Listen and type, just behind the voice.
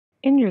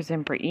In your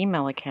StarXpert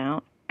email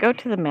account, go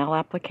to the Mail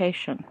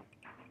application.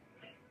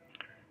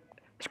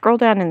 Scroll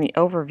down in the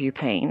Overview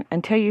pane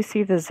until you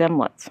see the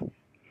Zimlets.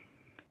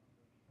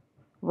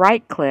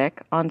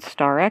 Right-click on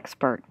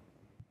StarXpert.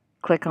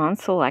 Click on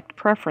Select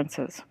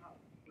Preferences.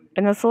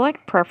 In the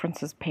Select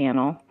Preferences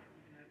panel,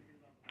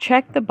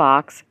 check the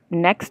box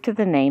next to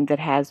the name that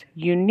has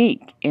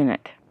Unique in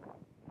it.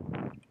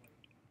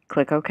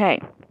 Click OK.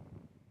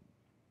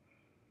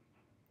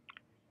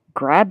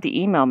 Grab the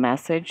email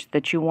message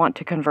that you want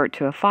to convert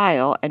to a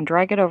file and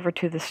drag it over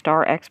to the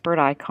StarXpert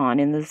icon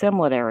in the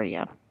Zimlet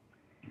area.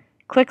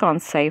 Click on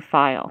Save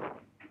File.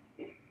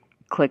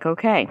 Click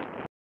OK.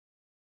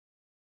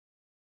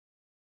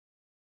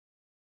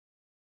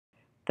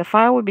 The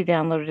file will be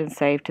downloaded and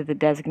saved to the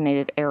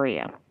designated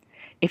area.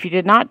 If you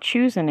did not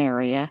choose an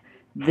area,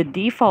 the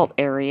default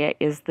area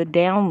is the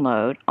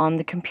download on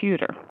the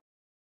computer.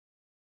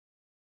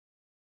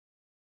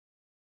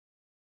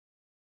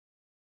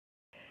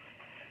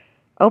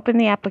 Open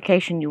the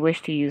application you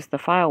wish to use the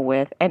file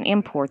with and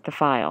import the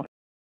file.